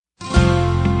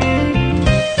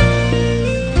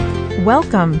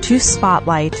Welcome to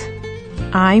Spotlight.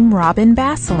 I'm Robin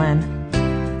Basselin.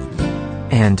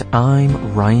 And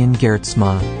I'm Ryan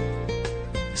Gertzma.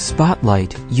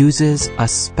 Spotlight uses a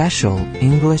special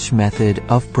English method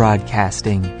of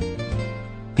broadcasting.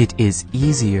 It is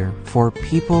easier for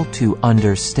people to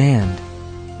understand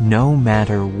no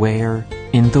matter where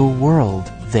in the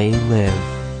world they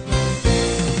live.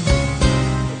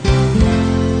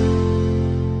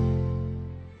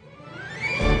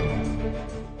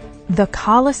 The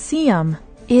Colosseum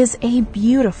is a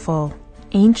beautiful,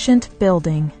 ancient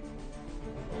building.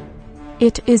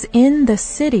 It is in the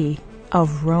city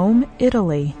of Rome,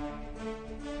 Italy.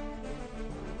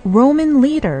 Roman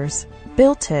leaders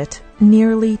built it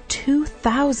nearly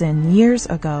 2,000 years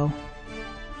ago.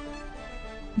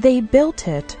 They built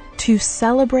it to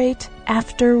celebrate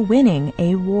after winning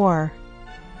a war.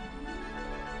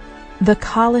 The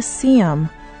Colosseum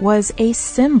was a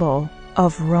symbol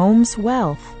of Rome's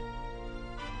wealth.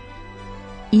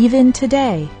 Even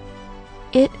today,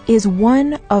 it is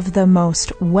one of the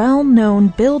most well-known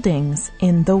buildings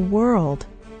in the world.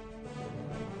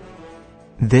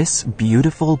 This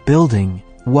beautiful building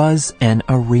was an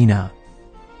arena.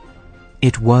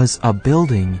 It was a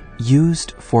building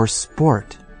used for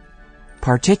sport,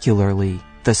 particularly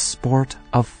the sport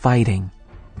of fighting.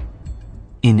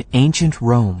 In ancient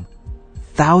Rome,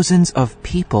 thousands of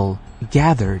people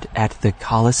gathered at the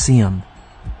Colosseum.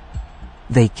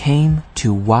 They came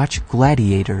to watch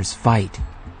gladiators fight.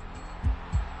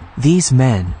 These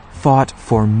men fought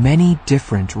for many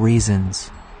different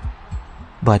reasons.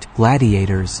 But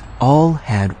gladiators all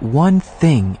had one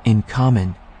thing in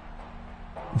common.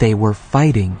 They were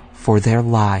fighting for their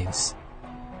lives.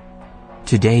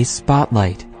 Today's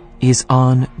Spotlight is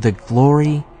on the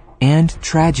glory and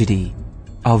tragedy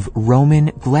of Roman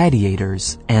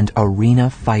gladiators and arena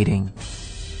fighting.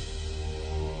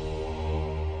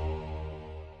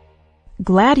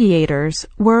 Gladiators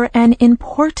were an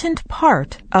important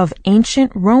part of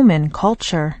ancient Roman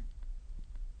culture.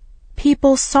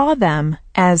 People saw them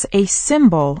as a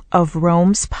symbol of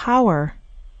Rome's power.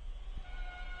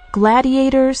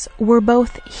 Gladiators were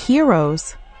both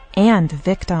heroes and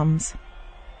victims.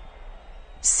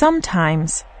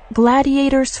 Sometimes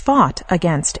gladiators fought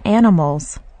against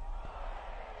animals.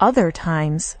 Other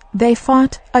times they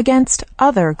fought against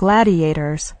other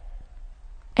gladiators.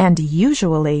 And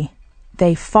usually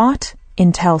they fought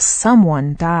until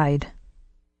someone died.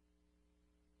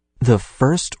 The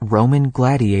first Roman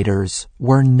gladiators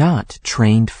were not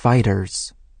trained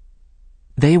fighters.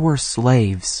 They were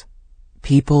slaves,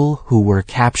 people who were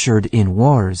captured in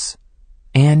wars,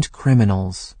 and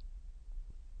criminals.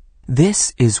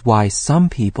 This is why some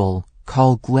people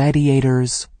call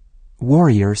gladiators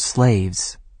warrior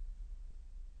slaves.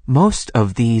 Most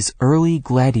of these early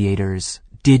gladiators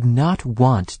did not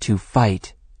want to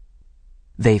fight.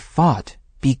 They fought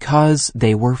because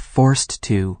they were forced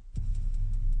to,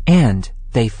 and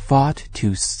they fought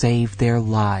to save their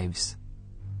lives.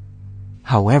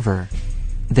 However,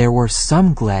 there were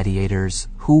some gladiators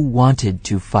who wanted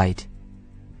to fight.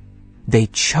 They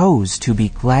chose to be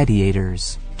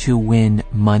gladiators to win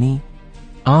money,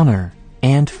 honor,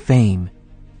 and fame.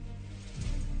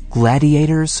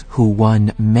 Gladiators who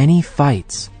won many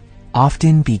fights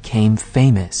often became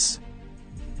famous,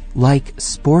 like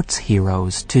sports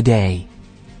heroes today.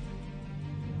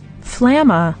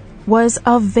 Flamma was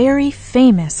a very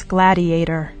famous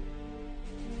gladiator.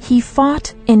 He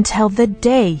fought until the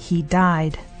day he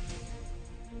died.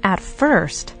 At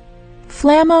first,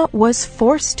 Flamma was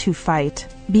forced to fight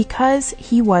because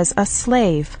he was a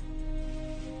slave.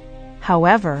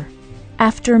 However,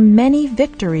 after many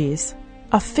victories,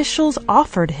 officials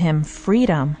offered him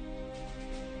freedom.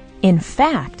 In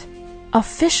fact,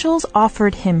 officials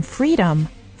offered him freedom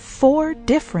 4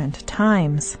 different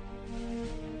times.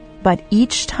 But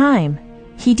each time,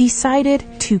 he decided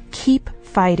to keep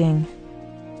fighting.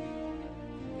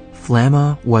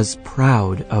 Flamma was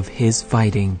proud of his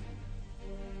fighting.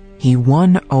 He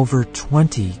won over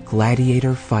 20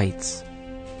 gladiator fights.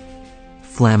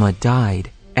 Flamma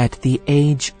died at the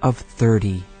age of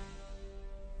 30.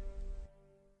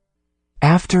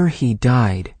 After he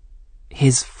died,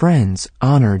 his friends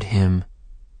honored him.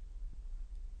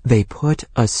 They put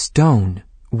a stone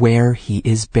where he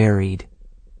is buried.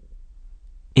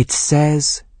 It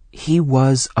says he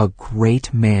was a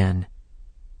great man.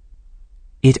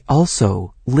 It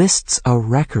also lists a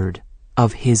record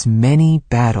of his many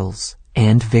battles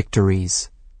and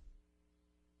victories.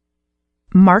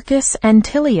 Marcus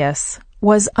Antilius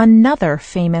was another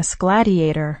famous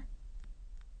gladiator.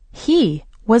 He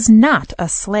was not a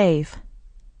slave.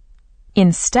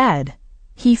 Instead,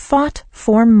 he fought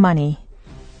for money.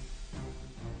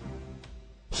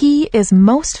 is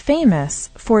most famous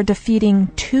for defeating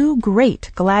two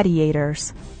great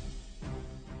gladiators.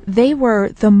 They were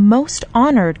the most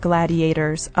honored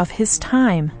gladiators of his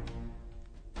time,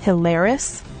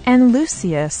 Hilarus and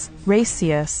Lucius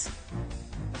Racius.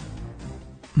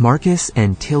 Marcus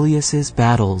Antilius's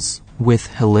battles with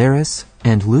Hilarus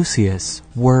and Lucius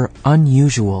were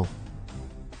unusual.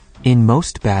 In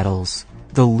most battles,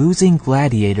 the losing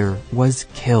gladiator was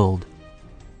killed.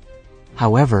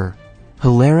 However,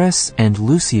 Hilarus and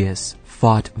Lucius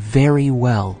fought very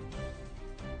well,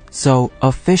 so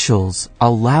officials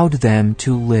allowed them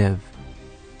to live.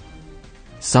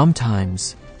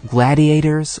 Sometimes,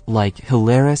 gladiators like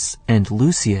Hilarus and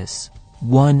Lucius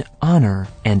won honor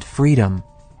and freedom,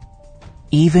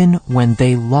 even when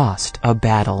they lost a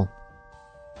battle.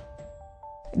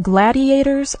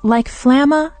 Gladiators like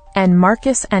Flamma and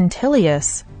Marcus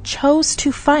Antilius chose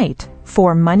to fight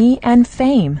for money and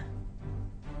fame.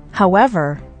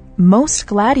 However, most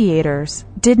gladiators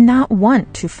did not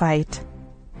want to fight.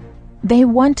 They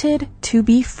wanted to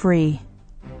be free.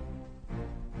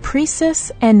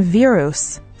 Prisus and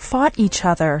Virus fought each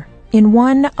other in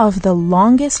one of the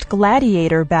longest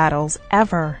gladiator battles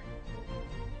ever.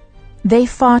 They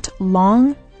fought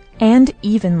long and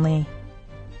evenly.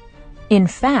 In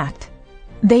fact,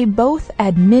 they both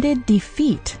admitted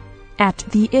defeat at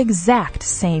the exact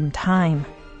same time.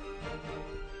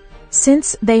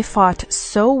 Since they fought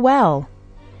so well,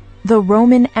 the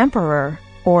Roman emperor,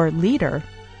 or leader,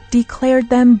 declared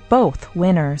them both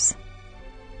winners,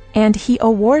 and he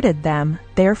awarded them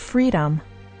their freedom.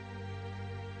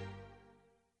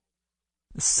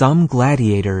 Some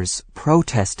gladiators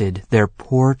protested their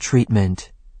poor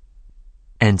treatment,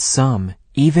 and some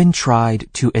even tried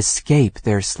to escape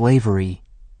their slavery.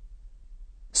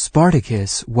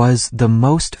 Spartacus was the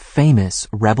most famous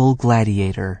rebel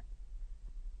gladiator.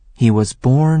 He was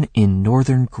born in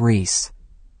northern Greece,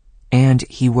 and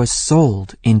he was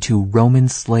sold into Roman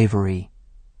slavery.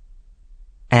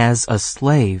 As a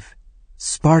slave,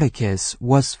 Spartacus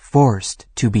was forced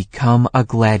to become a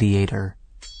gladiator.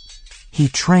 He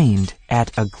trained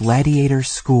at a gladiator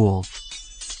school.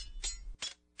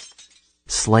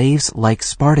 Slaves like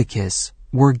Spartacus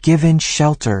were given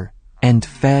shelter and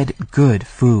fed good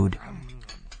food.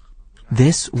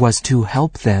 This was to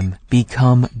help them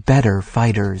become better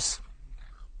fighters.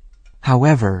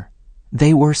 However,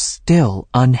 they were still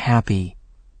unhappy.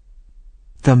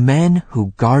 The men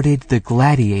who guarded the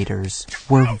gladiators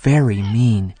were very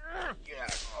mean.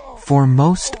 For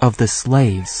most of the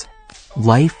slaves,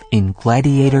 life in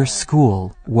gladiator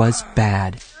school was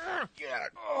bad.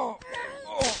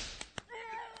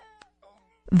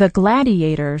 The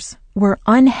gladiators were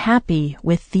unhappy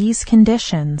with these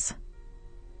conditions.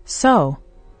 So,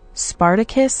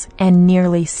 Spartacus and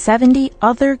nearly 70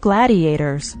 other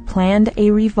gladiators planned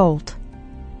a revolt.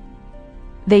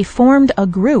 They formed a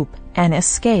group and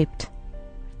escaped.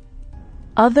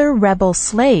 Other rebel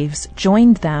slaves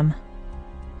joined them.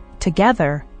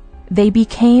 Together, they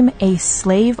became a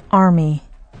slave army.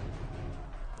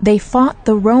 They fought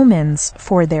the Romans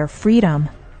for their freedom.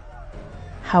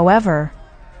 However,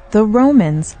 the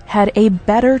Romans had a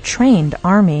better trained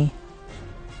army,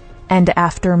 and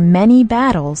after many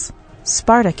battles,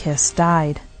 Spartacus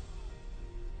died.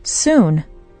 Soon,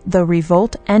 the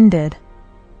revolt ended.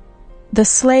 The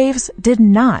slaves did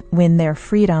not win their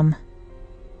freedom.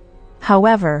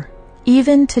 However,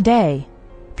 even today,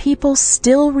 people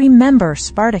still remember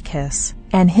Spartacus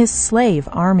and his slave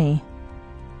army.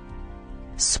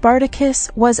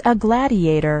 Spartacus was a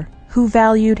gladiator who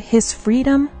valued his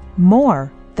freedom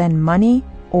more than money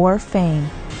or fame.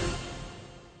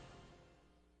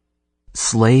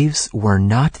 Slaves were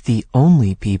not the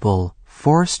only people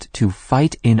forced to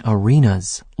fight in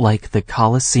arenas like the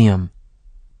Colosseum.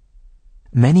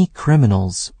 Many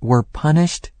criminals were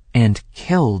punished and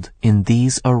killed in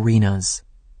these arenas.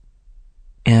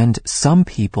 And some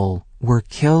people were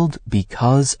killed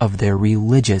because of their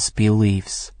religious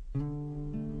beliefs.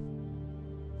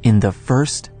 In the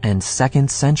 1st and 2nd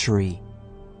century,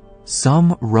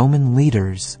 some Roman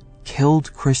leaders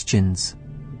killed Christians.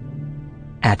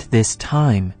 At this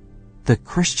time, the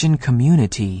Christian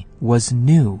community was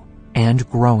new and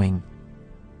growing.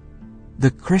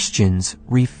 The Christians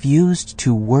refused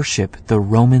to worship the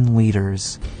Roman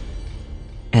leaders,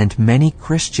 and many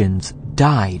Christians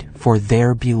died for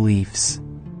their beliefs.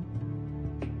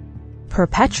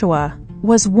 Perpetua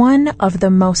was one of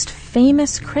the most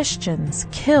famous Christians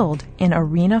killed in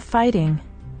arena fighting.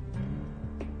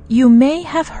 You may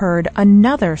have heard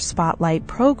another Spotlight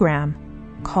program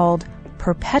called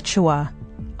Perpetua,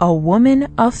 a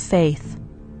Woman of Faith.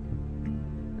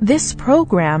 This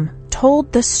program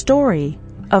told the story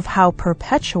of how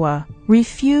Perpetua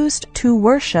refused to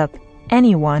worship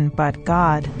anyone but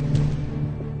God.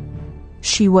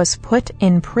 She was put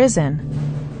in prison.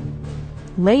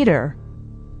 Later,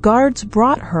 guards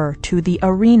brought her to the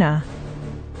arena.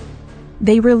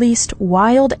 They released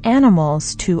wild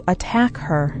animals to attack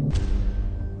her.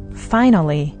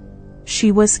 Finally,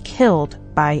 she was killed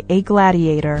by a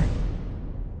gladiator.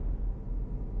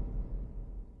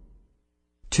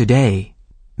 Today,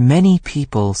 many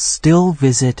people still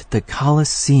visit the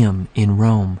Colosseum in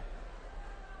Rome.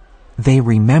 They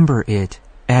remember it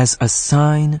as a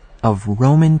sign of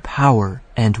Roman power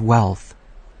and wealth.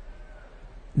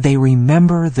 They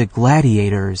remember the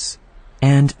gladiators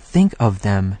and think of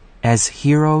them as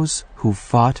heroes who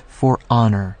fought for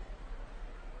honor.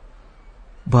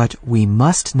 But we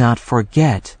must not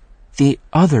forget the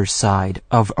other side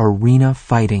of arena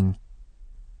fighting.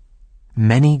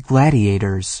 Many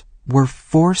gladiators were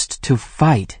forced to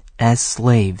fight as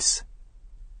slaves.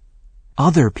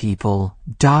 Other people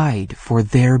died for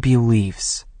their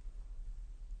beliefs.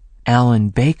 Alan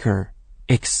Baker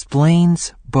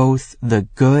explains both the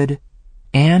good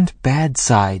and bad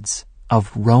sides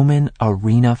of Roman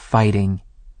arena fighting.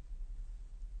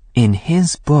 In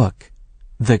his book,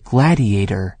 The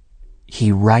Gladiator,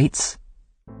 he writes,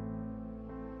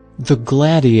 "The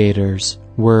gladiators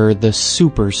were the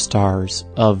superstars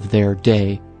of their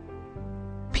day.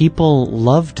 People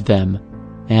loved them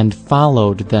and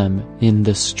followed them in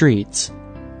the streets.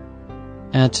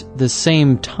 At the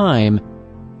same time,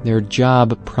 their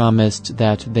job promised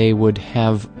that they would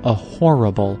have a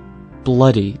horrible,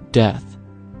 bloody death.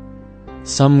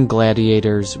 Some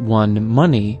gladiators won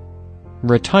money,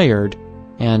 retired,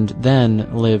 and then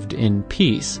lived in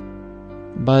peace,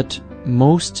 but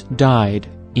most died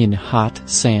in hot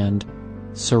sand,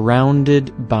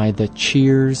 surrounded by the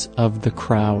cheers of the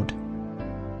crowd."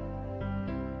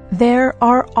 There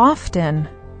are often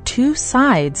two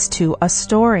sides to a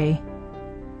story.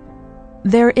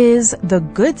 There is the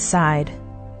good side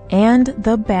and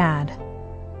the bad.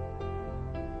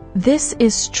 This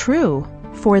is true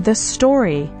for the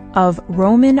story of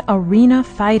Roman arena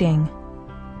fighting.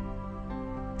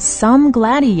 Some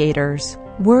gladiators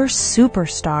were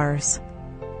superstars,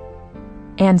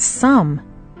 and some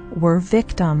were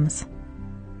victims.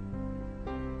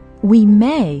 We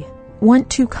may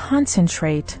want to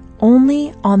concentrate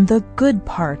only on the good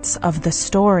parts of the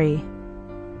story,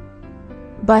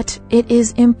 but it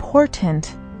is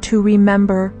important to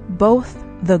remember both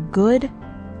the good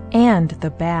and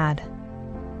the bad,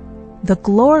 the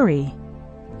glory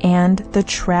and the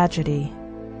tragedy.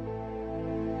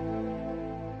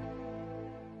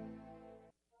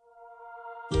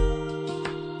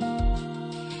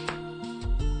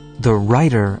 The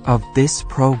writer of this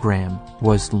program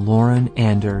was Lauren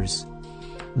Anders.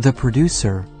 The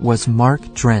producer was Mark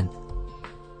Drenth.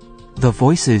 The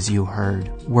voices you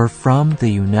heard were from the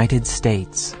United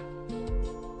States.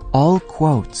 All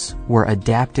quotes were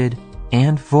adapted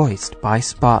and voiced by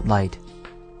Spotlight.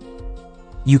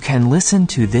 You can listen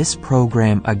to this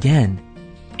program again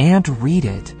and read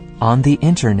it on the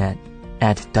internet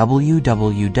at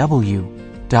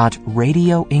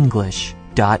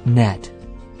www.radioenglish.net.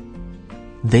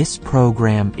 This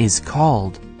program is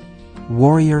called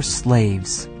Warrior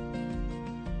Slaves.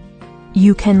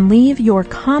 You can leave your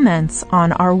comments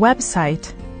on our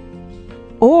website,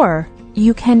 or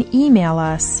you can email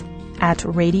us at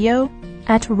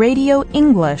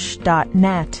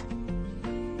radio@radioenglish.net.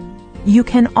 You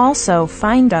can also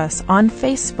find us on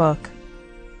Facebook.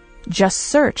 Just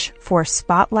search for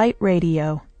Spotlight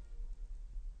Radio.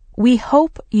 We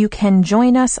hope you can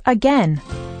join us again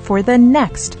for the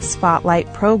next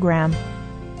Spotlight program.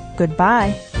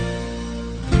 Goodbye.